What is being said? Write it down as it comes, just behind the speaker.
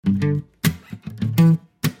Welcome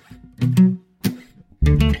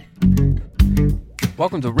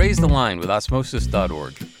to Raise the Line with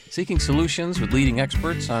Osmosis.org, seeking solutions with leading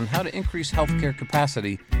experts on how to increase healthcare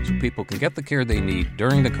capacity so people can get the care they need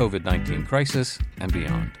during the COVID-19 crisis and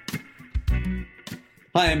beyond.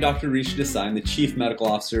 Hi, I'm Dr. Rishi Desai. I'm the Chief Medical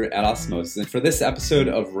Officer at Osmosis. And for this episode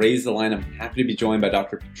of Raise the Line, I'm happy to be joined by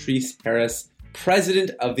Dr. Patrice Harris,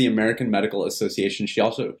 President of the American Medical Association. She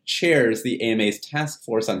also chairs the AMA's Task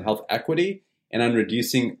Force on Health Equity and on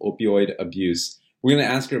Reducing Opioid Abuse. We're going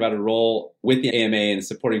to ask her about her role with the AMA and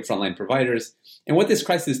supporting frontline providers and what this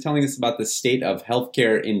crisis is telling us about the state of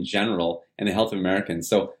healthcare in general and the health of Americans.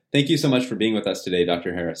 So thank you so much for being with us today,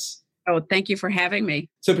 Dr. Harris. Oh, thank you for having me.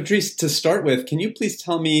 So Patrice, to start with, can you please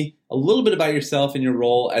tell me a little bit about yourself and your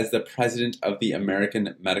role as the President of the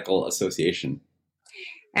American Medical Association?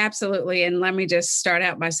 Absolutely. And let me just start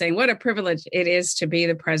out by saying what a privilege it is to be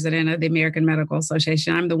the President of the American Medical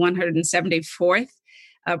Association. I'm the 174th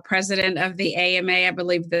president of the AMA, I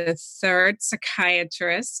believe the third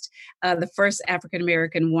psychiatrist, the first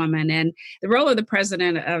African-American woman. And the role of the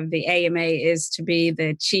president of the AMA is to be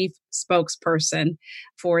the chief spokesperson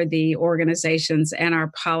for the organizations and our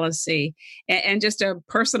policy. And just a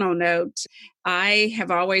personal note, I have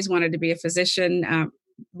always wanted to be a physician.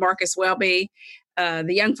 Marcus Welby,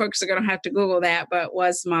 the young folks are going to have to Google that, but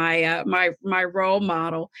was my role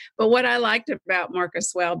model. But what I liked about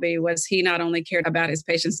Marcus Welby was he not only cared about his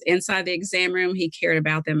patients inside the exam room, he cared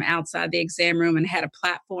about them outside the exam room and had a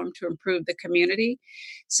platform to improve the community.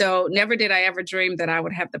 So never did I ever dream that I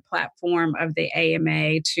would have the platform of the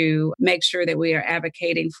AMA to make sure that we are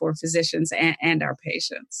advocating for physicians and our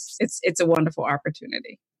patients. It's a wonderful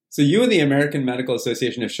opportunity. So you and the American Medical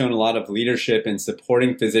Association have shown a lot of leadership in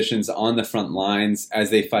supporting physicians on the front lines as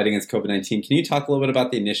they fight against COVID-19. Can you talk a little bit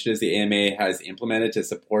about the initiatives the AMA has implemented to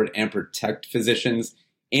support and protect physicians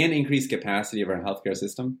and increase capacity of our healthcare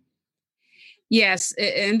system? Yes,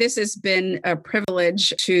 and this has been a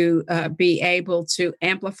privilege to be able to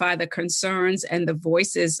amplify the concerns and the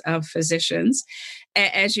voices of physicians.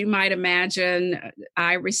 As you might imagine,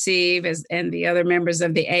 I receive, and the other members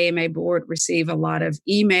of the AMA board receive a lot of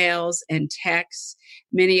emails and texts.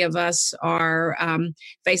 Many of us are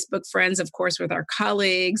Facebook friends, of course, with our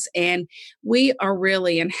colleagues, and we are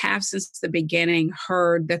really, and have since the beginning,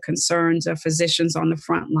 heard the concerns of physicians on the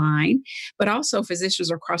front line, but also physicians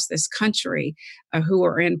across this country who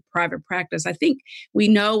are in private practice. I think we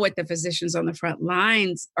know what the physicians on the front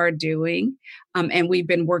lines are doing, and we've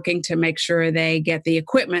been working to make sure they get the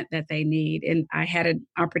equipment that they need. And I had an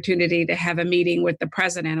opportunity to have a meeting with the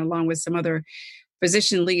president along with some other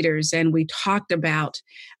physician leaders, and we talked about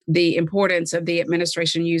the importance of the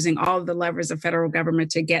administration using all of the levers of federal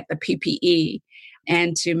government to get the PPE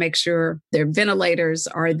and to make sure their ventilators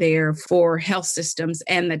are there for health systems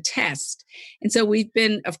and the test. And so we've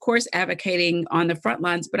been, of course, advocating on the front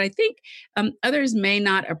lines, but I think others may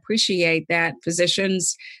not appreciate that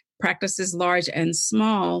physicians, practices large and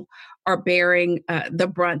small, are bearing the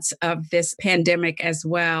brunts of this pandemic as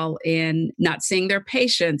well in not seeing their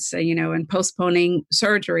patients, and postponing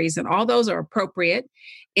surgeries. And all those are appropriate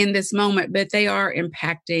in this moment, but they are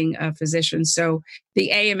impacting physicians. So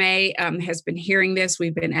the AMA has been hearing this.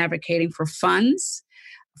 We've been advocating for funds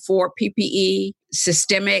for PPE,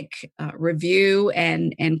 systemic review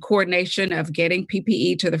and coordination of getting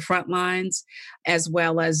PPE to the front lines, as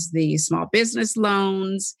well as the small business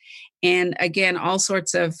loans. And again, all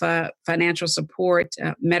sorts of financial support,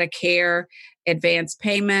 Medicare, advance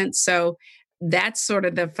payments. So that's sort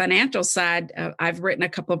of the financial side. I've written a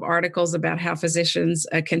couple of articles about how physicians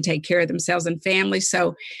can take care of themselves and families.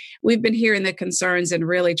 So we've been hearing the concerns and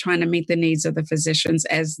really trying to meet the needs of the physicians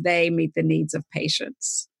as they meet the needs of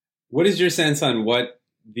patients. What is your sense on what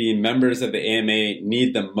the members of the AMA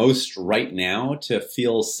need the most right now to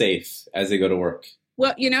feel safe as they go to work?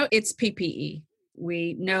 Well, it's PPE.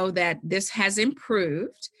 We know that this has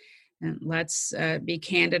improved. And let's be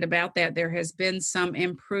candid about that. There has been some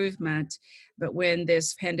improvement, but when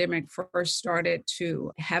this pandemic first started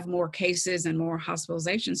to have more cases and more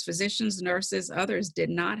hospitalizations, physicians, nurses, others did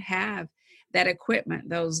not have that equipment,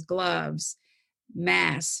 those gloves,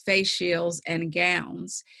 masks, face shields, and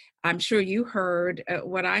gowns. I'm sure you heard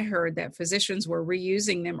what I heard, that physicians were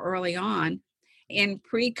reusing them early on. In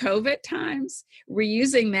pre-COVID times,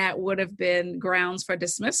 reusing that would have been grounds for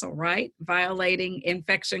dismissal, right? Violating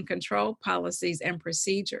infection control policies and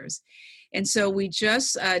procedures. And so we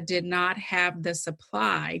just did not have the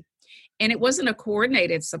supply. And it wasn't a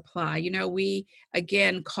coordinated supply. We,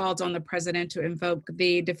 again, called on the president to invoke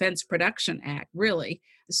the Defense Production Act, really,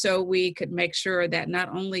 so we could make sure that not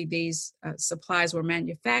only these supplies were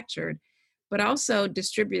manufactured, but also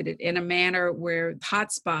distributed in a manner where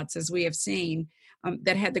hotspots, as we have seen,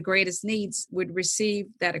 that had the greatest needs would receive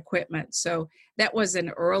that equipment. So that was an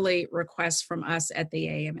early request from us at the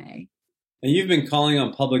AMA. And you've been calling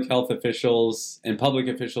on public health officials and public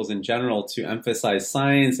officials in general to emphasize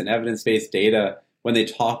science and evidence-based data when they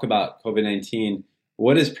talk about COVID-19.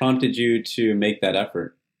 What has prompted you to make that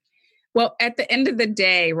effort? Well, at the end of the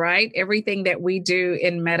day, right, everything that we do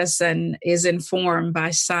in medicine is informed by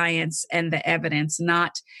science and the evidence,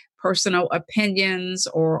 not personal opinions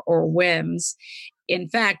or whims. In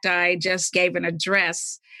fact, I just gave an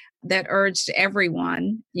address that urged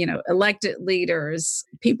everyone, elected leaders,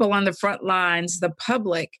 people on the front lines, the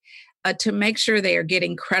public, to make sure they are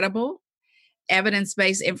getting credible,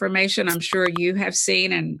 evidence-based information. I'm sure you have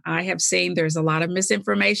seen, and I have seen, there's a lot of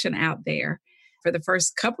misinformation out there. For the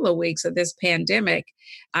first couple of weeks of this pandemic,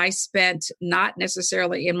 I spent, not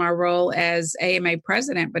necessarily in my role as AMA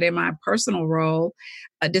president, but in my personal role,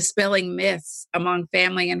 dispelling myths among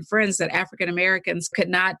family and friends that African Americans could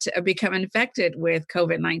not become infected with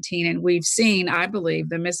COVID-19. And we've seen, I believe,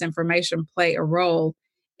 the misinformation play a role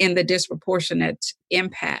in the disproportionate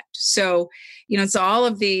impact. So, it's all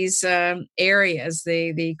of these areas,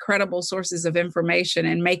 the credible sources of information,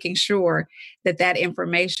 and making sure that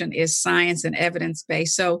information is science and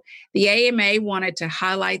evidence-based. So the AMA wanted to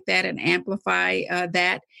highlight that and amplify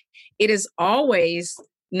that. It is always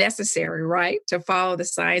necessary, right, to follow the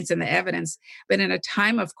science and the evidence. But in a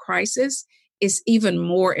time of crisis, it's even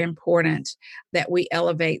more important that we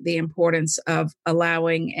elevate the importance of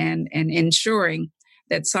allowing and ensuring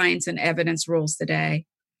that science and evidence rules the day.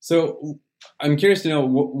 So I'm curious to know,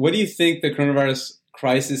 what do you think the coronavirus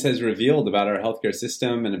crisis has revealed about our healthcare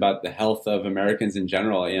system and about the health of Americans in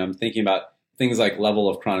general? I'm thinking about things like level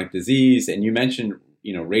of chronic disease, and you mentioned,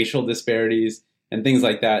 racial disparities and things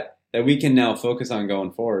like that we can now focus on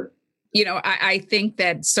going forward. I think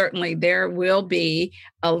that certainly there will be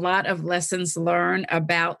a lot of lessons learned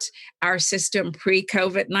about our system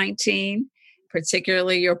pre-COVID-19.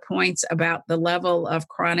 Particularly your points about the level of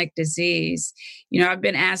chronic disease. I've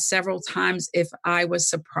been asked several times if I was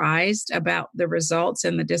surprised about the results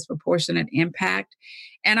and the disproportionate impact.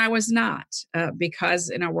 And I was not, because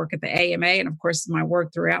in our work at the AMA, and of course my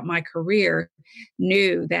work throughout my career,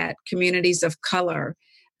 knew that communities of color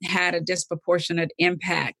had a disproportionate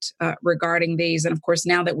impact regarding these. And of course,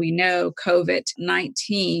 now that we know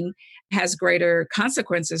COVID-19 has greater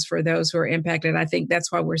consequences for those who are impacted, I think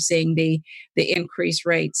that's why we're seeing the increased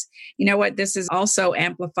rates. You know what? This has also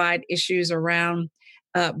amplified issues around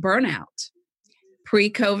burnout.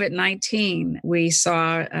 Pre-COVID-19, we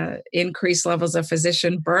saw increased levels of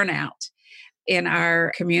physician burnout in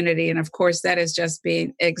our community. And of course, that is just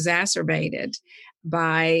being exacerbated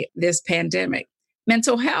by this pandemic.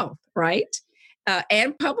 Mental health, right?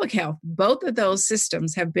 And public health. Both of those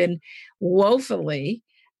systems have been woefully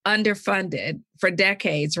underfunded for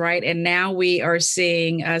decades, right? And now we are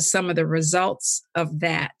seeing some of the results of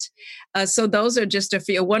that. So those are just a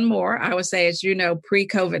few. One more, I would say, as you know,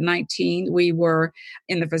 pre-COVID-19, we were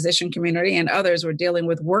in the physician community and others were dealing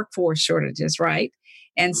with workforce shortages, right?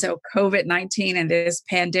 And so COVID-19 and this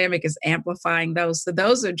pandemic is amplifying those. So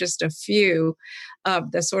those are just a few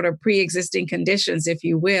of the sort of pre-existing conditions, if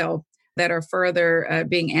you will, that are further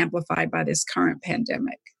being amplified by this current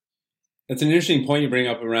pandemic. That's an interesting point you bring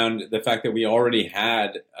up around the fact that we already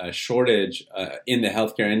had a shortage in the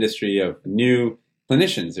healthcare industry of new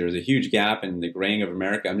clinicians. There was a huge gap in the graying of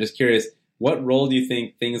America. I'm just curious, what role do you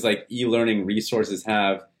think things like e-learning resources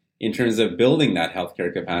have in terms of building that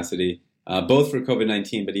healthcare capacity, both for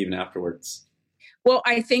COVID-19, but even afterwards? Well,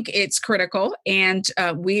 I think it's critical, and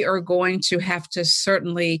we are going to have to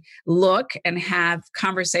certainly look and have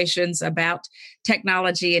conversations about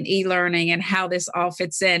technology and e-learning and how this all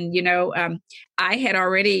fits in. I had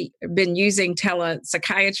already been using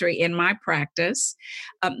telepsychiatry in my practice.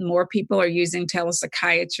 More people are using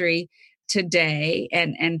telepsychiatry today,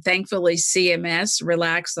 and thankfully CMS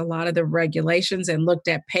relaxed a lot of the regulations and looked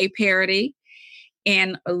at pay parity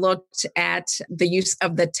and looked at the use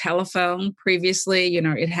of the telephone. Previously,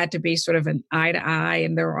 it had to be sort of an eye to eye,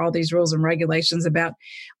 and there were all these rules and regulations about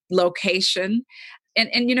location. And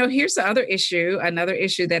here's the other issue. Another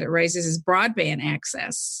issue that it raises is broadband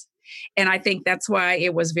access. And I think that's why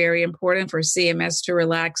it was very important for CMS to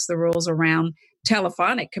relax the rules around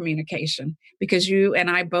telephonic communication, because you and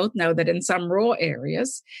I both know that in some rural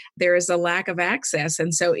areas, there is a lack of access.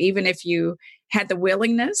 And so even if you had the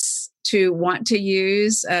willingness to want to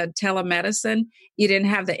use telemedicine, you didn't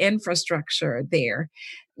have the infrastructure there.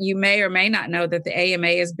 You may or may not know that the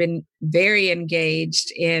AMA has been very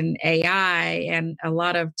engaged in AI and a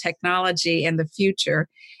lot of technology in the future.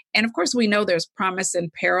 And of course, we know there's promise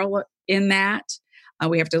and peril in that.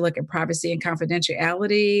 We have to look at privacy and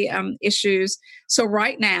confidentiality issues. So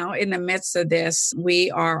right now, in the midst of this, we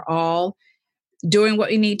are all doing what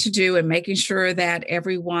we need to do and making sure that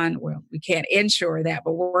everyone, well, we can't ensure that,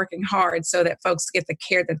 but we're working hard so that folks get the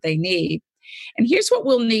care that they need. And here's what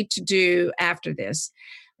we'll need to do after this.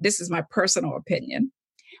 This is my personal opinion.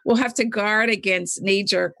 We'll have to guard against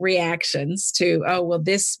knee-jerk reactions to, oh, well,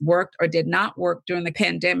 this worked or did not work during the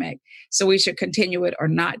pandemic, so we should continue it or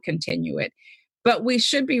not continue it. But we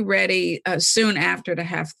should be ready soon after to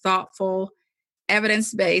have thoughtful,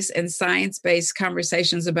 evidence-based and science-based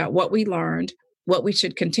conversations about what we learned, what we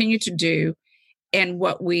should continue to do, and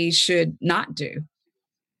what we should not do.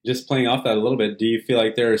 Just playing off that a little bit, do you feel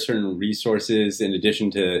like there are certain resources in addition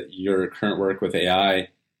to your current work with AI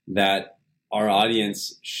that our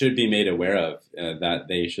audience should be made aware of, that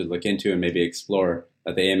they should look into and maybe explore,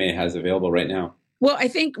 that the AMA has available right now? Well, I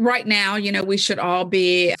think right now, we should all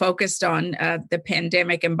be focused on the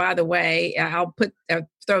pandemic. And by the way, I'll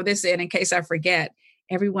throw this in case I forget.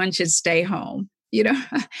 Everyone should stay home.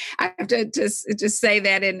 I have to just say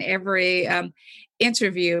that in every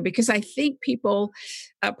interview, because I think people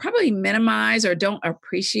probably minimize or don't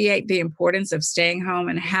appreciate the importance of staying home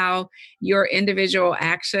and how your individual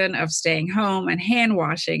action of staying home and hand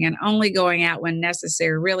washing and only going out when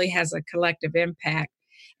necessary really has a collective impact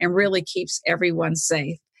and really keeps everyone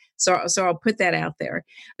safe. So I'll put that out there.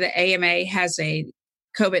 The AMA has a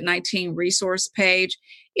COVID-19 resource page.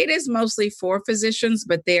 It is mostly for physicians,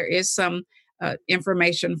 but there is some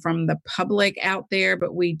information from the public out there,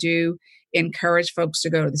 but we do encourage folks to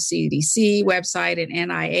go to the CDC website and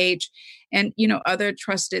NIH and, other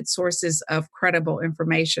trusted sources of credible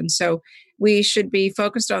information. So we should be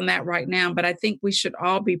focused on that right now, but I think we should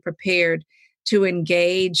all be prepared to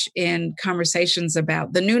engage in conversations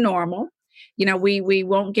about the new normal. We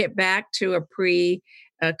won't get back to a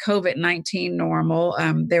pre-COVID-19 normal.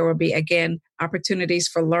 There will be, again, opportunities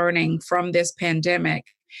for learning from this pandemic,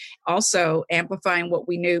 also amplifying what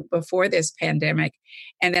we knew before this pandemic.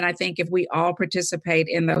 And then I think if we all participate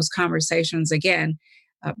in those conversations, again,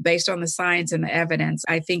 based on the science and the evidence,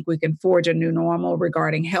 I think we can forge a new normal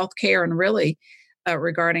regarding healthcare and really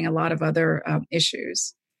regarding a lot of other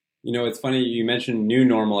issues. It's funny you mentioned new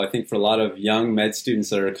normal. I think for a lot of young med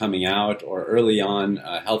students that are coming out or early on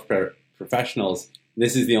health professionals,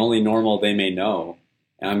 this is the only normal they may know.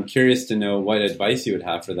 And I'm curious to know what advice you would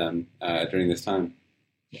have for them during this time.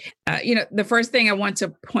 The first thing I want to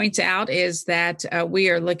point out is that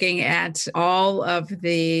we are looking at all of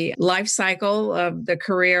the life cycle of the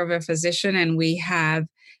career of a physician, and we have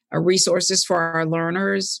resources for our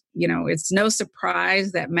learners. It's no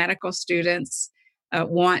surprise that medical students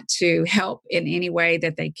want to help in any way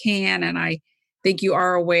that they can. And I think you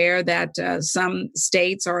are aware that some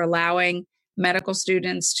states are allowing medical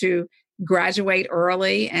students to graduate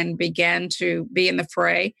early and begin to be in the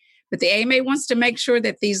fray. But the AMA wants to make sure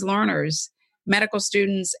that these learners, medical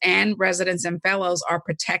students and residents and fellows, are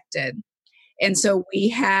protected. And so we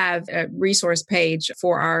have a resource page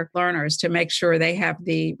for our learners to make sure they have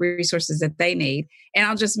the resources that they need. And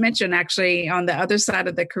I'll just mention, actually, on the other side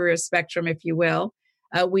of the career spectrum, if you will,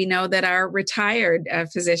 we know that our retired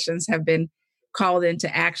physicians have been called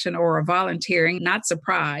into action or are volunteering. Not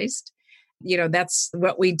surprised. That's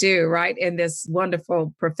what we do, right, in this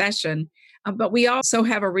wonderful profession. But we also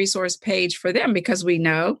have a resource page for them because we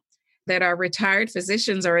know that our retired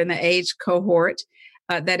physicians are in the age cohort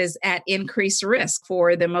that is at increased risk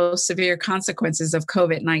for the most severe consequences of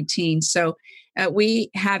COVID-19. So we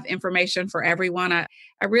have information for everyone. I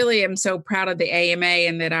really am so proud of the AMA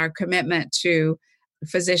and that our commitment to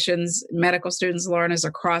physicians, medical students, learners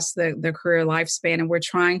across the career lifespan. And we're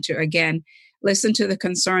trying to, again, listen to the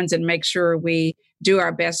concerns and make sure we do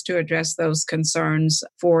our best to address those concerns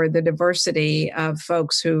for the diversity of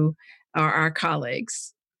folks who are our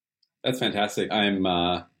colleagues. That's fantastic. I'm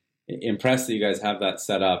impressed that you guys have that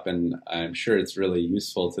set up, and I'm sure it's really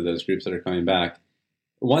useful to those groups that are coming back.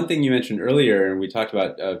 One thing you mentioned earlier, and we talked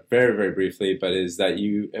about very, very briefly, but is that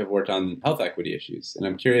you have worked on health equity issues. And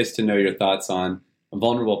I'm curious to know your thoughts on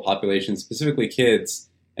vulnerable populations, specifically kids,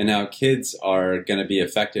 and how kids are going to be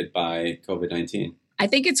affected by COVID-19. I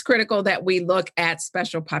think it's critical that we look at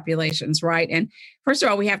special populations, right? And first of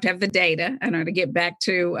all, we have to have the data. I know to get back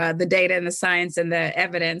to the data and the science and the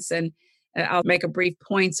evidence. And I'll make a brief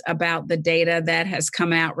point about the data that has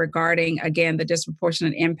come out regarding, again, the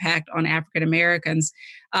disproportionate impact on African Americans.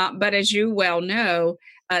 But as you well know,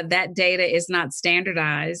 that data is not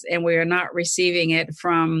standardized, and we are not receiving it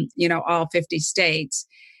from, all 50 states.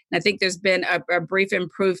 And I think there's been a brief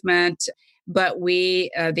improvement, but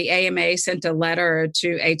the AMA sent a letter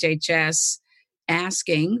to HHS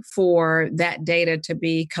asking for that data to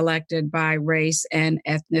be collected by race and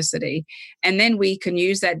ethnicity. And then we can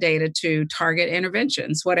use that data to target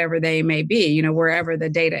interventions, whatever they may be, wherever the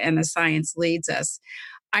data and the science leads us.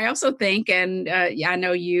 I also think, and I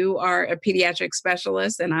know you are a pediatric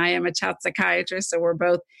specialist and I am a child psychiatrist, so we're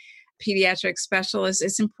both pediatric specialists.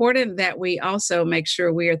 It's important that we also make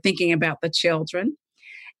sure we are thinking about the children.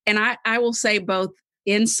 And I will say both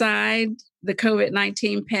inside the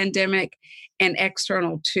COVID-19 pandemic and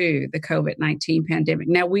external to the COVID-19 pandemic.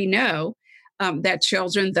 Now, we know that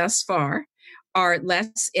children thus far are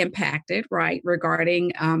less impacted, right,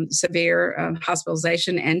 regarding severe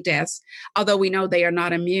hospitalization and deaths, although we know they are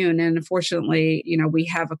not immune. And unfortunately, we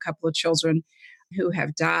have a couple of children who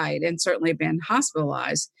have died and certainly been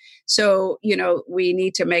hospitalized. So, we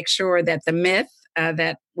need to make sure that the myth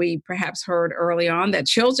that we perhaps heard early on, that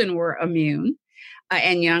children were immune,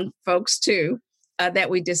 and young folks too,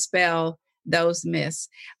 that we dispel those myths.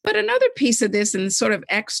 But another piece of this, and sort of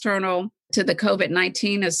external to the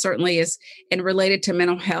COVID-19, is and related to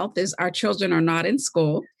mental health, is our children are not in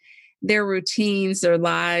school. Their routines, their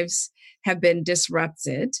lives have been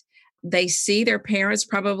disrupted. They see their parents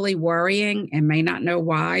probably worrying and may not know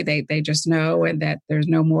why. They just know, and that there's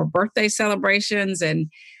no more birthday celebrations and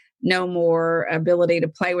no more ability to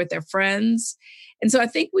play with their friends. And so I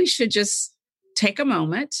think we should just take a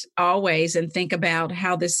moment always and think about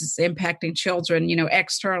how this is impacting children,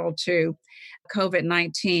 external to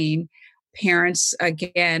COVID-19. Parents,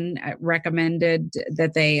 again, recommended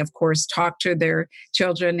that they, of course, talk to their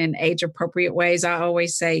children in age-appropriate ways. I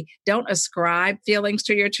always say, don't ascribe feelings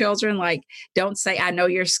to your children. Like, don't say, I know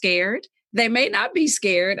you're scared. They may not be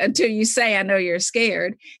scared until you say, I know you're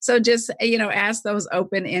scared. So just, ask those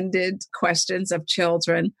open-ended questions of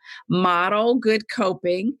children. Model good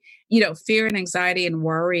coping. Fear and anxiety and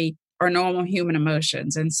worry are normal human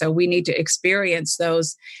emotions. And so we need to experience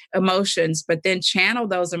those emotions, but then channel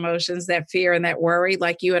those emotions, that fear and that worry,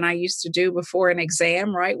 like you and I used to do before an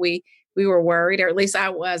exam, right? We were worried, or at least I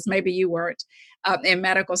was, maybe you weren't in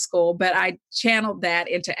medical school, but I channeled that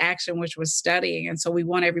into action, which was studying. And so we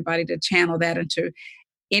want everybody to channel that into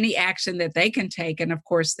any action that they can take. And of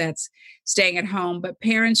course, that's staying at home. But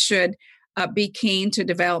parents should be keen to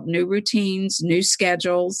develop new routines, new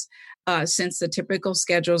schedules, since the typical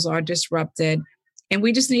schedules are disrupted. And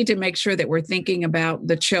we just need to make sure that we're thinking about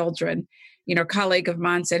the children. A colleague of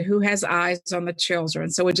mine said, who has eyes on the children?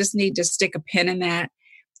 So we just need to stick a pin in that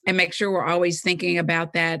and make sure we're always thinking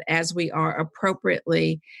about that as we are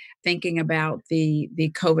appropriately thinking about the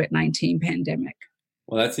COVID-19 pandemic.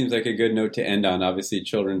 Well, that seems like a good note to end on. Obviously,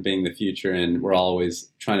 children being the future, and we're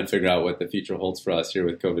always trying to figure out what the future holds for us here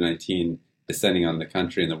with COVID-19 descending on the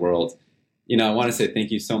country and the world. I want to say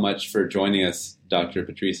thank you so much for joining us, Dr.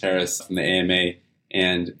 Patrice Harris from the AMA,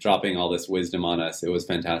 and dropping all this wisdom on us. It was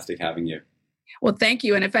fantastic having you. Well, thank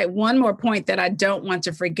you. And in fact, one more point that I don't want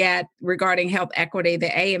to forget regarding health equity,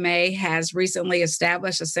 the AMA has recently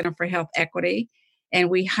established a Center for Health Equity, and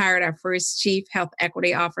we hired our first Chief Health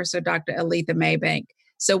Equity Officer, Dr. Aletha Maybank.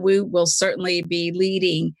 So we will certainly be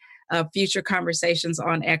leading future conversations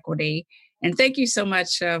on equity. And thank you so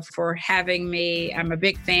much for having me. I'm a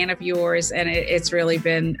big fan of yours, and it's really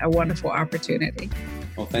been a wonderful opportunity.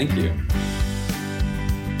 Well, thank you.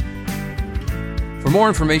 For more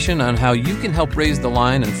information on how you can help raise the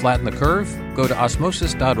line and flatten the curve, go to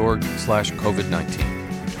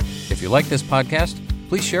osmosis.org/COVID-19. If you like this podcast,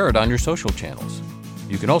 please share it on your social channels.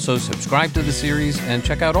 You can also subscribe to the series and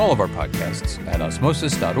check out all of our podcasts at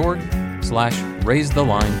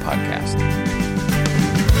osmosis.org/raisethelines podcast.